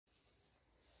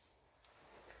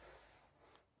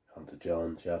Welcome to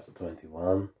John chapter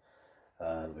 21,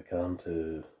 and we come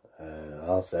to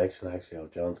our section actually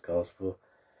of John's Gospel.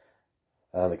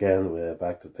 And again we're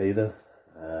back to Peter,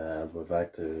 and we're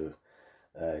back to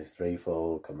his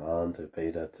threefold command to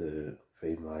Peter to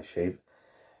feed my sheep.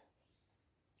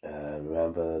 And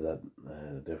remember that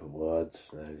the different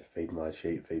words, feed my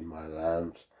sheep, feed my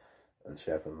lambs, and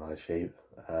shepherd my sheep.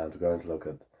 And we're going to look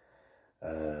at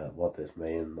what this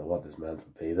meant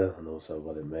for Peter, and also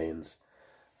what it means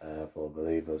for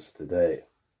believers today.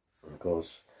 And of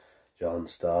course, John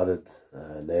started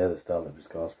near the start of his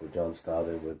gospel. John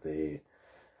started with the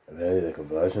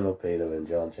conversion of Peter in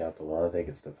John chapter 1. I think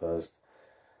it's the first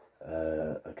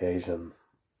occasion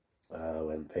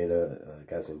when Peter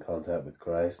gets in contact with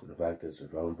Christ. In fact, it's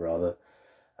his own brother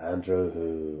Andrew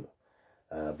who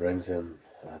brings him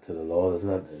to the Lord,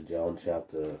 isn't it? In John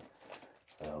chapter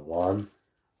 1.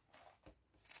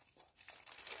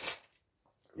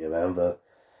 You remember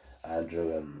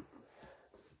Andrew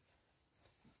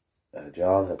and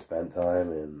John had spent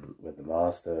time with the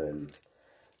Master in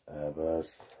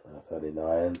verse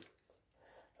 39,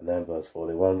 and then verse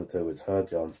 41, the two which heard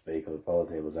John speak and followed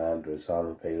him was Andrew,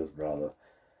 Simon Peter's brother.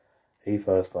 He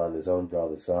first found his own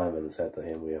brother Simon and said to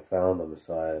him, "We have found the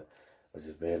Messiah," which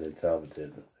is being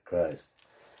interpreted as the Christ.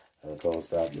 And of course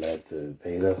that led to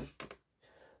Peter,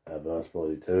 verse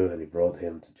 42, and he brought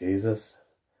him to Jesus.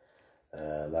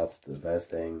 That's the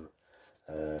best thing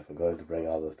if we're going to bring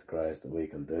others to Christ that we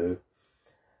can do.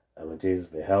 And when Jesus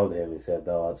beheld him, he said,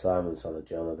 "Thou art Simon, son of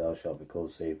Jonah, thou shalt be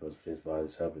called Cephas," which is by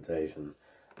interpretation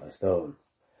a stone.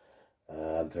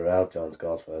 And throughout John's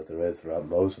Gospel, as there is throughout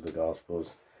most of the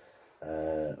Gospels,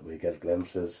 we get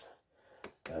glimpses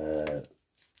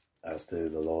as to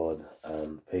the Lord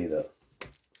and Peter.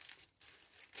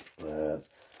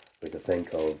 We could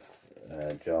think of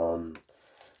John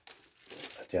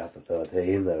chapter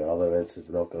 13. There are other instances,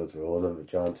 we'll not go through all of them, but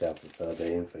John chapter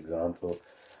 13, for example,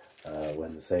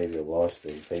 when the Saviour washed the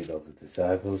feet of the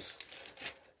disciples,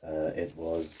 it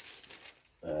was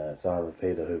Simon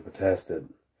Peter who protested.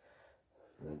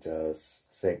 In verse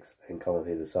 6, "Then cometh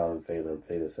he to Simon Peter, and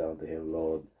Peter said unto him,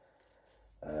 Lord,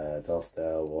 dost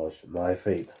thou wash my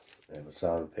feet?" It was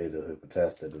Simon Peter who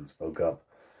protested and spoke up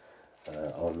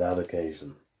on that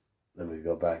occasion. Then we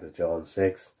go back to John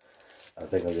 6. I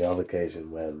think on the other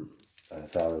occasion when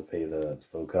Simon Peter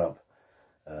spoke up,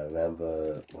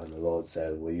 remember when the Lord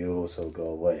said, "Will you also go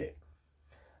away?"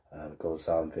 And of course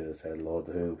Simon Peter said, "Lord,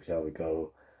 to whom shall we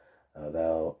go?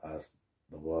 Thou hast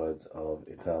the words of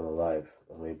eternal life,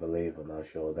 and we believe and are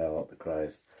sure thou art the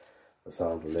Christ, the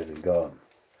Son of the living God."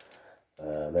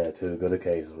 And there are two good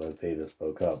occasions when Peter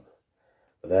spoke up.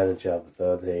 But then in chapter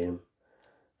 13,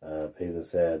 Peter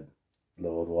said,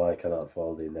 "Lord, why cannot I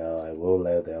follow thee now? I will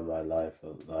lay down my life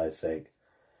for thy sake."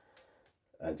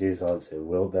 And Jesus answered him,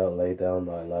 "Wilt thou lay down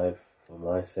thy life for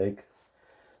my sake?"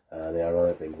 And the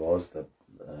ironic thing was that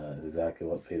exactly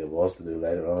what Peter was to do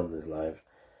later on in his life.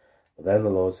 But then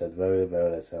the Lord said, "Verily,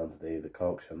 verily, I say unto thee, the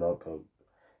cock shall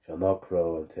not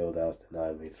crow until thou hast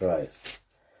denied me thrice."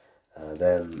 And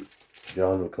then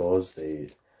John records the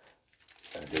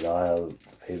denial,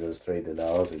 Peter's 3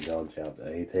 denials in John chapter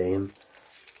 18.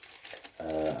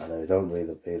 And then we don't read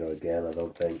of Peter again, I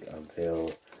don't think,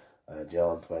 until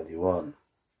John 21.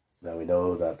 Now we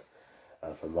know that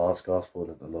from Mark's Gospel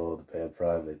that the Lord appeared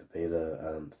privately to Peter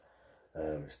and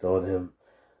restored him.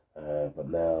 But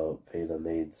now Peter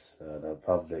needs that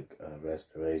public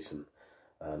restoration.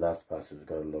 And that's the passage we're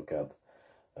going to look at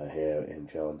here in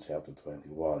John chapter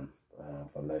 21.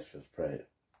 But let's just pray.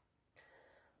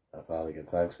 Father, give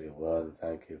thanks for your word, and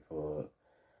thank you for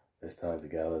this time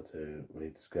together to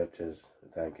read the scriptures.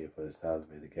 Thank you for this time to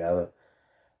be together.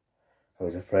 And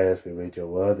we just pray as we read your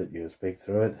word that you speak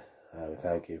through it. We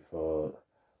thank you for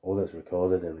all that's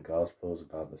recorded in the Gospels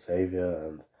about the Saviour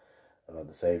and about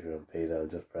the Saviour and Peter, and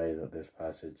just pray that this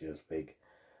passage you speak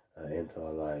into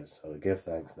our lives. So we give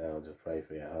thanks now and just pray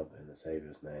for your help in the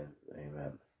Saviour's name.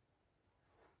 Amen.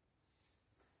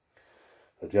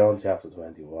 So John chapter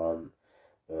 21,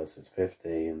 verses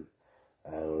 15,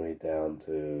 and we'll read down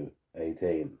to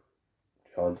 18.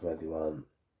 John 21,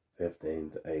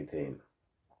 15 to 18.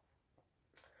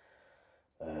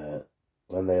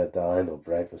 When they had dined or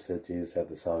breakfasted, Jesus said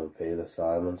to Simon Peter,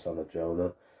 "Simon, son of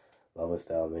Jonah, lovest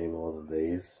thou me more than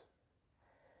these?"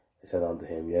 He said unto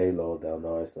him, "Yea, Lord, thou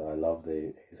knowest that I love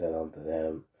thee." He said unto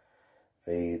them,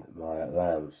 "Feed my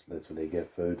lambs," literally, give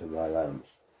food to my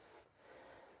lambs.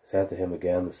 He said to him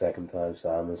again the second time,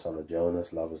 "Simon, son of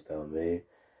Jonas, lovest thou me?"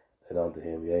 He said unto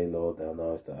him, "Yea, Lord, thou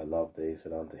knowest that I love thee." He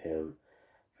said unto him,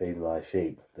 "Feed my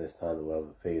sheep." This time the word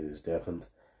for feed is different.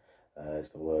 It's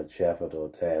the word shepherd or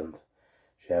tend.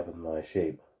 "Shepherd my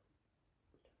sheep."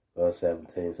 Verse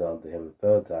 17 said unto him the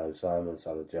third time, Simon,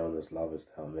 son of Jonas,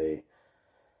 lovest thou me?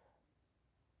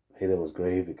 Peter was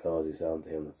grieved because he said unto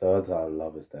him the third time,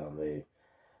 Lovest thou me?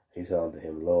 He said unto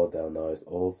him, Lord, thou knowest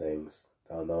all things,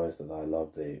 thou knowest that I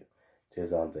love thee.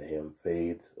 'Tis unto him,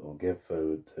 Feed or give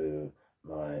food to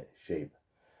my sheep.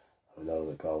 I know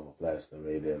that God will bless the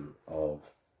reading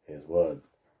of his word.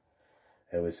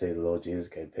 Here we see the Lord Jesus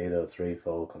gave Peter a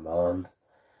threefold command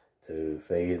to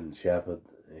feed and shepherd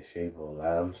his sheep or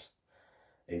lambs.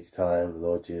 Each time the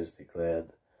Lord Jesus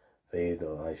declared, Feed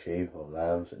or my sheep or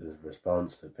lambs, it is a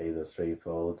response to Peter's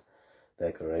threefold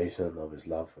declaration of his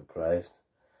love for Christ.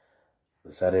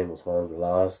 The setting was one of the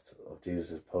last of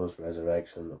Jesus'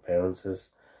 post-resurrection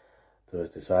appearances to his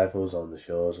disciples on the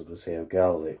shores of the Sea of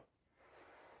Galilee.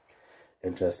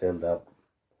 Interesting that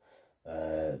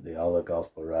the other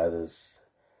gospel writers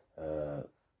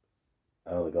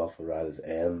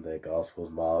end their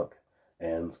gospels. Mark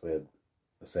ends with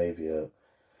the Saviour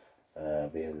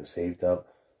being received up.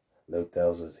 Luke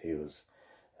tells us he was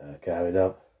carried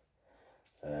up.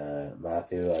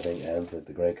 Matthew, I think, ends with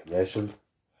the Great Commission.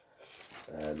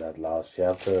 And that last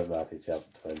chapter, Matthew chapter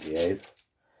 28,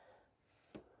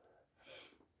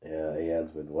 he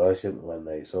ends with worship. When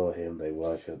they saw him, they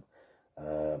worshipped,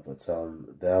 but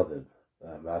some doubted.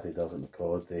 Matthew doesn't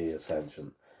record the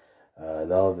ascension.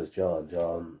 Now there's John.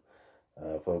 John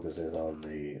focuses on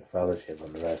the fellowship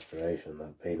and the restoration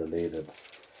that Peter needed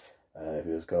if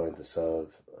he was going to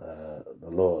serve the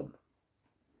Lord.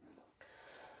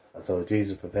 And so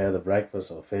Jesus prepared a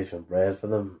breakfast of fish and bread for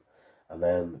them, and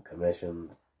then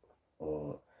commissioned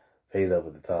Peter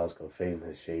with the task of feeding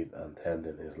his sheep and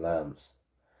tending his lambs.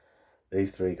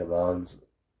 These three commands,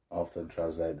 often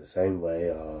translated the same way,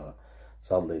 are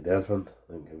subtly different.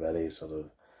 I think we already sort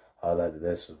of highlighted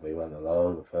this as we went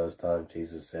along. The first time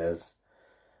Jesus says,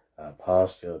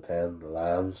 pasture, tend the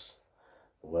lambs.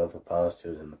 The word for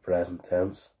pasture is in the present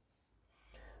tense.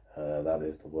 That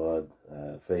is the word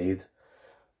feed.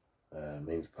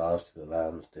 Means pasture the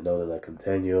lambs, denoting a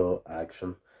continual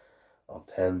action of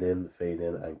tending,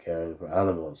 feeding and caring for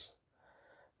animals.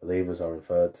 Believers are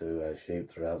referred to as sheep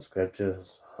throughout Scripture.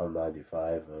 Psalm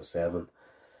 95 verse 7,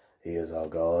 He is our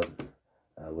God,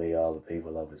 and we are the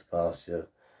people of his pasture.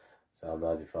 Psalm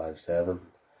 95 7,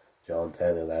 John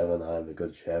 10:11, I am the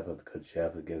good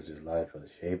shepherd gives his life for the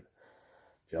sheep.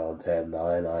 John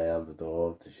 10:9, I am the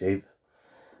door of the sheep.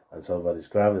 And so by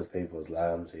describing his people as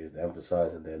lambs, he is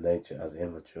emphasizing their nature as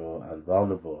immature and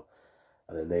vulnerable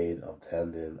and in need of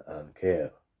tending and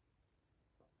care.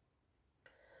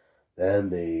 Then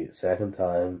the second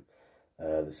time,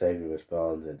 the Saviour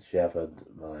responds, shepherd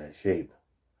my sheep.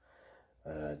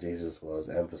 Jesus was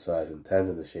emphasizing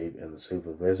tending the sheep in the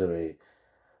supervisory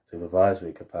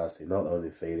capacity, not only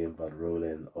feeding but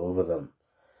ruling over them.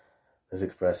 This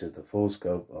expresses the full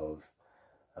scope of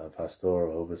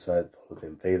pastoral oversight, both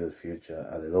in Peter's future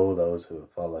and in all those who will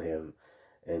follow him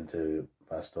into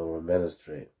pastoral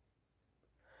ministry.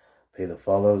 Peter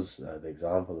follows the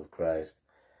example of Christ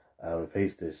and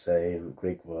repeats this same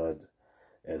Greek word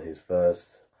in his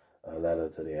first letter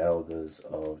to the elders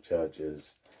of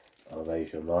churches of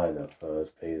Asia Minor, 1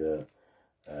 Peter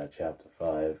chapter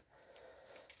 5,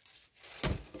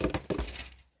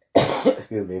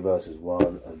 verses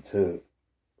 1 and 2.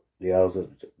 The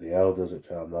elders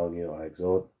which are among you I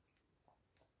exhort.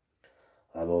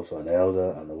 I am also an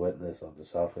elder and a witness of the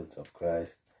sufferings of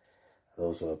Christ, and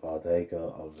also a partaker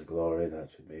of the glory that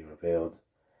should be revealed.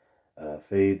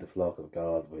 Feed the flock of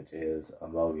God which is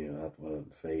among you. That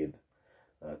word feed,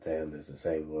 tend, is the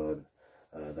same word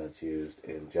that's used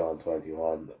in John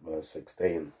 21 verse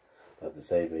 16 that the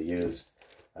Saviour used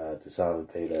to Simon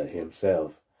Peter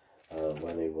himself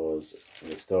when he was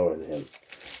restoring him.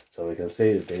 So we can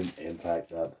see the impact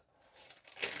that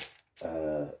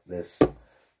this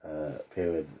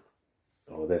period,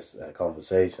 or this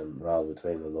conversation rather,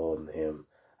 between the Lord and him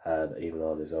had even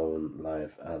on his own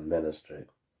life and ministry.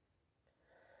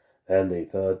 Then the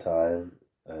third time,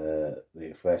 the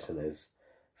expression is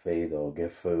feed or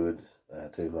give food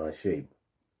to my sheep.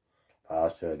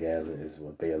 Pasture again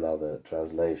would be another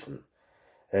translation.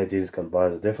 Here Jesus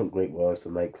combines different Greek words to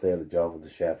make clear the job of the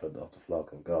shepherd of the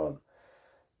flock of God.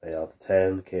 They are to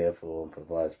tend, care for, and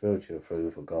provide spiritual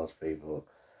food for God's people,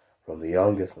 from the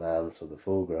youngest lambs to the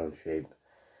full-grown sheep,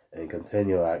 in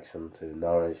continual action to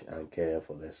nourish and care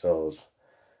for their souls,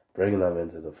 bringing them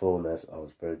into the fullness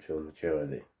of spiritual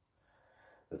maturity.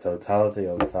 The totality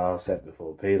of the task set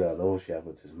before Peter and all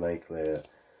shepherds is made clear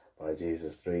by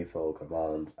Jesus' threefold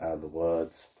command and the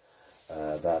words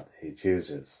that he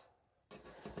chooses.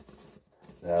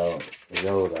 Now, we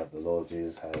know that the Lord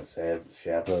Jesus has said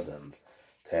shepherd and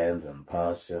tend and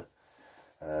pasture,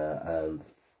 And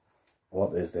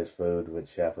what is this food which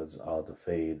shepherds are to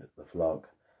feed the flock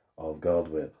of God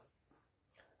with?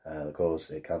 And of course,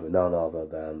 it can be none other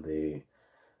than the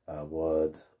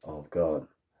Word of God.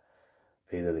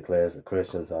 Peter declares that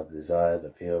Christians are to desire the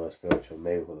pure spiritual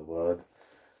meal of the Word,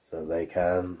 so they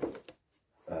can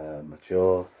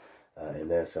mature in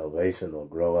their salvation or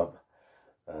grow up.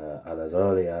 And as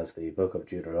early as the book of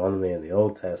Deuteronomy in the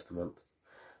Old Testament,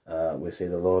 we see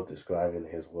the Lord describing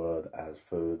his word as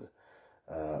food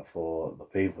for the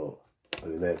people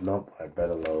who live not by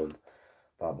bread alone,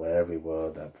 but by every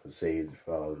word that proceeds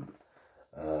from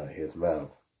his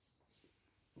mouth.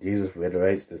 Jesus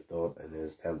reiterates this thought in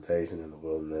his temptation in the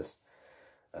wilderness.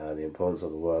 The importance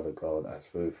of the word of God as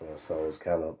food for our souls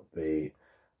cannot be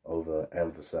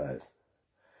overemphasized.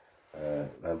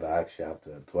 Remember Acts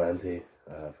chapter 20,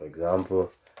 for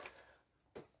example,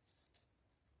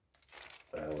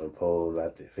 when Paul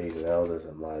met the Ephesian elders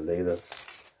and my leaders.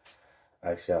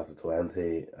 Acts chapter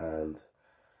 20 and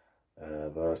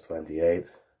verse 28.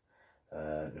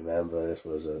 Remember, this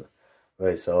was a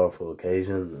very sorrowful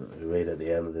occasion. We read at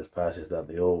the end of this passage that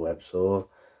they all wept sore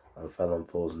and fell on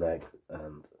Paul's neck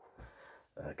and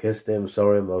kissed him,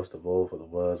 sorry most of all for the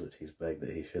words which he spake,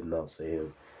 that he should not see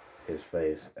his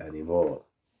face any more.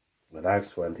 But Acts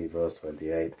 20 verse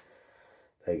 28,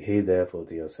 take heed therefore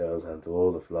to yourselves and to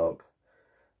all the flock,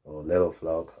 or little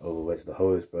flock, over which the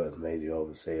Holy Spirit has made you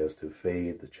overseers, to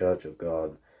feed the church of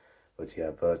God, which he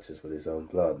hath purchased with his own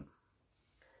blood.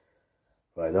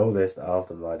 For I know this, that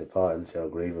after my departing shall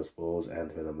grievous wolves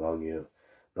enter in among you,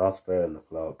 not sparing the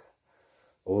flock.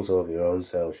 Also of your own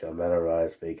selves shall men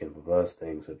arise, speaking perverse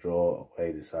things, to draw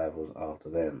away disciples after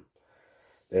them.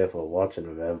 Therefore watch and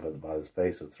remember that by the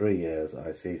space of 3 years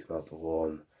I cease not to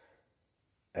warn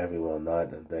every one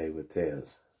night and day with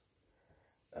tears.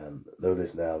 And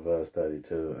notice now verse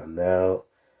 32, and now,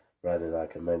 brethren, I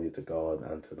commend you to God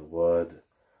and to the word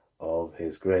of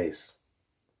his grace,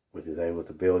 which is able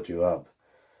to build you up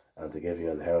and to give you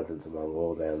inheritance among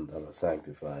all them that are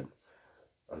sanctified.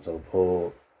 And so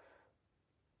Paul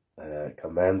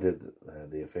commended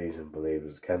the Ephesian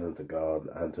believers, commend them to God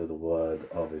and to the word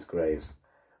of his grace,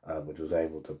 which was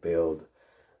able to build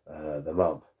them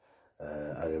up.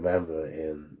 I remember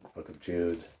in the book of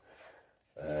Jude,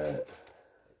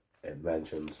 it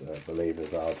mentions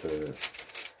believers are to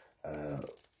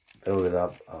building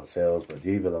up ourselves, but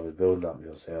ye, beloved, building up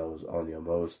yourselves on your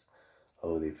most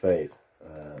holy faith.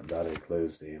 That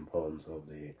includes the importance of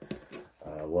the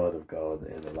Word of God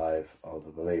in the life of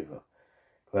the believer.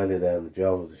 Clearly then, the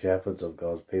job of the shepherds of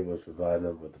God's people is to provide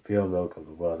them with the pure milk of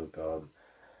the Word of God,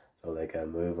 so they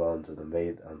can move on to the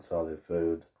meat and solid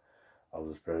food of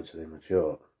the spiritually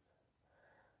mature.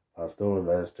 Pastoral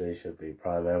ministry should be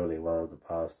primarily one of the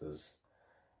pastors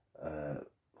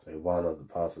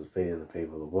feeding the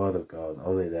people the Word of God.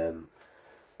 Only then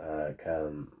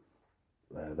can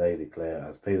they declare,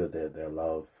 as Peter did, their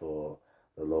love for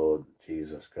the Lord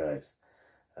Jesus Christ.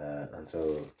 And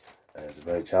so it's a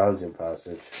very challenging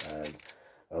passage, and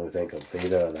when we think of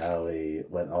Peter and how he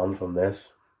went on from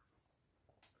this,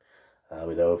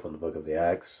 we know from the book of the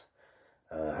Acts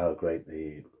how great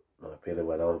Peter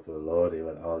went on for the Lord. He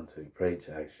went on to preach,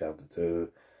 Acts chapter 2,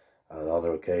 and on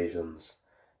other occasions,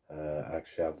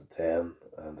 Acts chapter 10,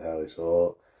 and how he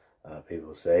saw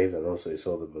people saved, and also he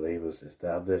saw the believers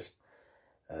established.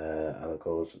 And of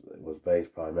course, it was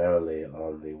based primarily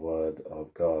on the Word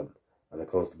of God. And of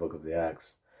course, the book of the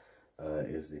Acts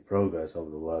is the progress of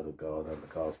the Word of God and the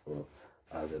Gospel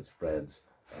as it spreads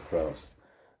across.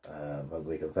 But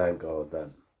we can thank God that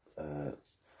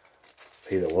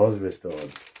Peter was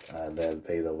restored, and then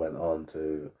Peter went on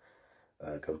to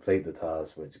complete the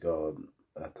task which God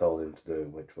told him to do,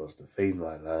 which was to feed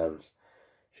my lambs,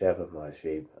 shepherd my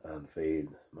sheep, and feed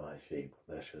my sheep.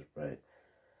 Let's just pray.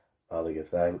 Father, give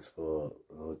thanks for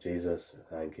Lord Jesus.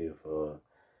 Thank you for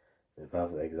the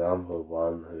perfect example of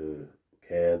one who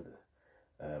cared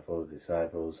for the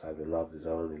disciples, having loved his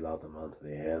own, he loved them unto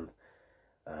the end.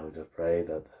 And we just pray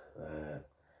that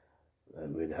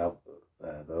we'd help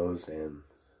those in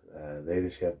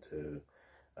leadership to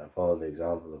follow the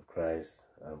example of Christ,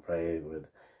 and pray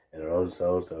in our own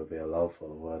souls there would be a love for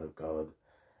the Word of God,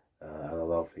 and a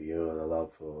love for you, and a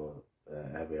love for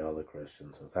every other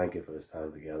Christian. So thank you for this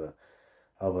time together.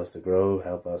 Help us to grow,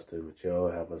 help us to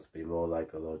mature, help us to be more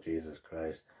like the Lord Jesus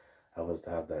Christ. Help us to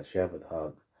have that shepherd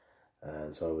heart.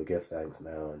 And so we give thanks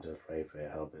now and just pray for your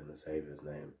help in the Saviour's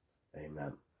name.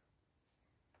 Amen.